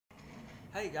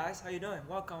Hey guys, how you doing?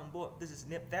 Welcome on board. This is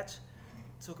Nip Thatch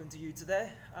talking to you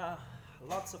today.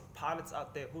 Lots of pilots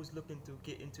out there who's looking to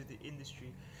get into the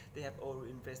industry. They have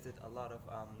already invested a lot of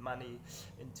money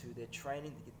into their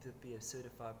training to get to be a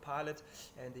certified pilot,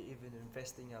 and they're even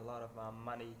investing a lot of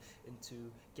money into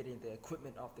getting the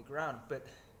equipment off the ground. But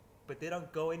they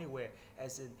don't go anywhere,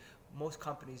 as in most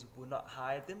companies will not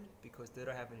hire them because they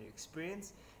don't have any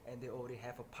experience and they already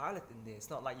have a pilot in there. It's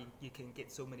not like you can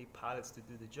get so many pilots to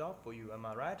do the job for you, am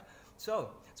I right?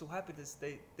 So what happens is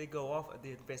they go off and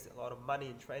they invest a lot of money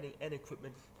in training and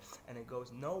equipment, and it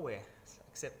goes nowhere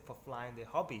except for flying their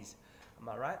hobbies, am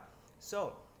I right?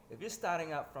 So if you're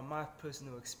starting out, from my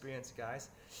personal experience guys,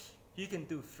 you can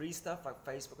do free stuff like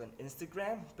Facebook and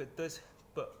Instagram,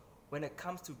 but when it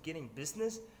comes to getting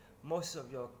business, most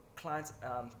of your clients,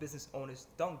 business owners,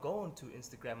 don't go onto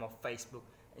Instagram or Facebook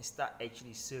and start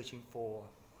actually searching for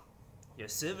your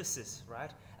services,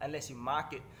 right? Unless you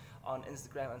market on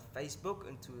Instagram and Facebook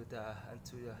into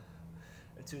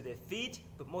their feed.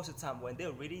 But most of the time, when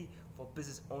they're ready for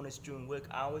business owners during work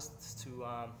hours to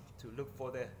look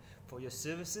for your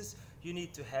services, you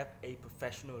need to have a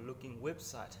professional looking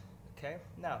website. Okay.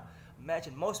 Now,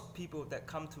 imagine most people that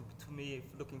come to me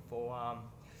looking for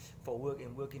work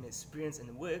and working experience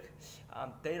and work,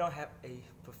 they don't have a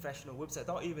professional website,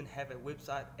 don't even have a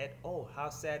website at all. How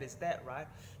sad is that, right?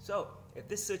 So if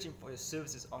they're searching for your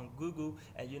services on Google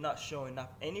and you're not showing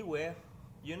up anywhere,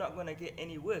 you're not going to get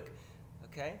any work.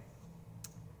 Okay.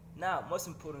 Now, most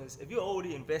important is, if you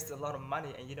already invested a lot of money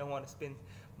and you don't want to spend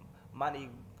money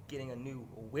getting a new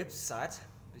website,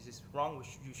 which is wrong,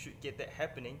 which you should get that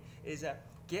happening, is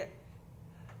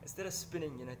instead of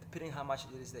spending, depending how much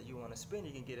it is that you want to spend,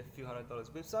 you can get a few $100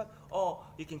 website, or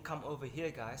you can come over here,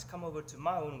 guys. Come over to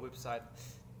my own website,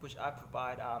 which I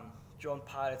provide drone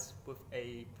pilots with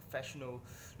a professional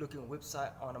looking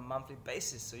website on a monthly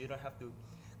basis, so you don't have to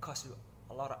cost you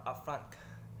a lot of upfront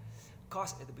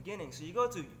cost at the beginning. So you go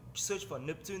to search for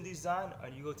Niptoon Design,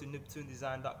 and you go to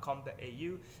niptoondesign.com.au.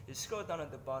 You scroll down at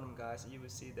the bottom, guys, and you will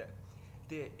see that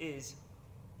there is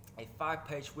a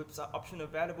 5-page website option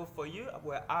available for you,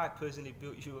 where I personally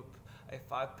built you a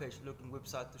 5-page looking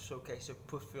website to showcase your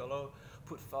portfolio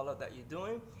that you're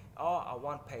doing, or a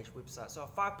 1-page website. So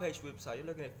a 5-page website, you're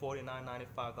looking at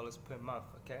 $49.95 per month.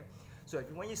 Okay. So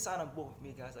when you sign on board with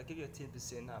me, guys, I'll give you a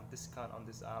 10% discount on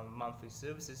this monthly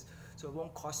services, so it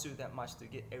won't cost you that much to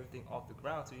get everything off the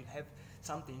ground, so you have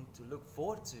something to look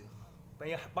forward to. But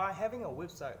by having a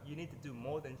website, you need to do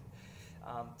more than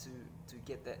to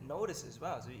get that notice as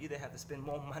well. So you either have to spend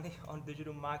more money on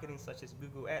digital marketing, such as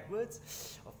Google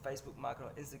AdWords, or Facebook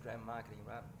marketing, or Instagram marketing,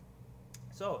 right?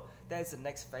 So that's the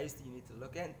next phase that you need to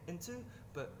look into.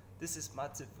 But this is my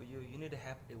tip for you. You need to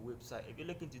have a website. If you're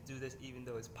looking to do this, even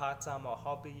though it's part-time or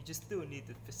hobby, you just still need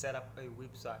to set up a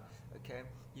website. Okay,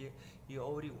 you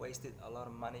already wasted a lot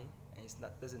of money, and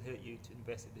doesn't hurt you to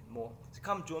invest a bit more. So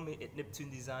come join me at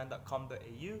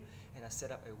niptoondesign.com.au, and I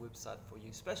set up a website for you,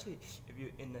 especially if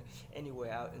you're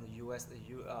anywhere out in the US,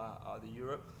 or the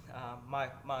Europe. My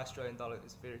Australian dollar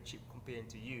is very cheap compared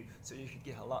to you, so you should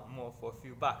get a lot more for a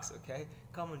few bucks. Okay,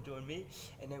 come and join me,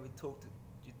 and then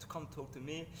come talk to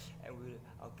me, and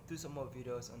I'll do some more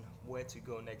videos on where to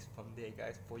go next from there,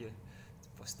 guys, for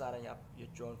starting up your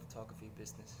drone photography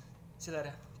business. See you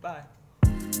later. Bye.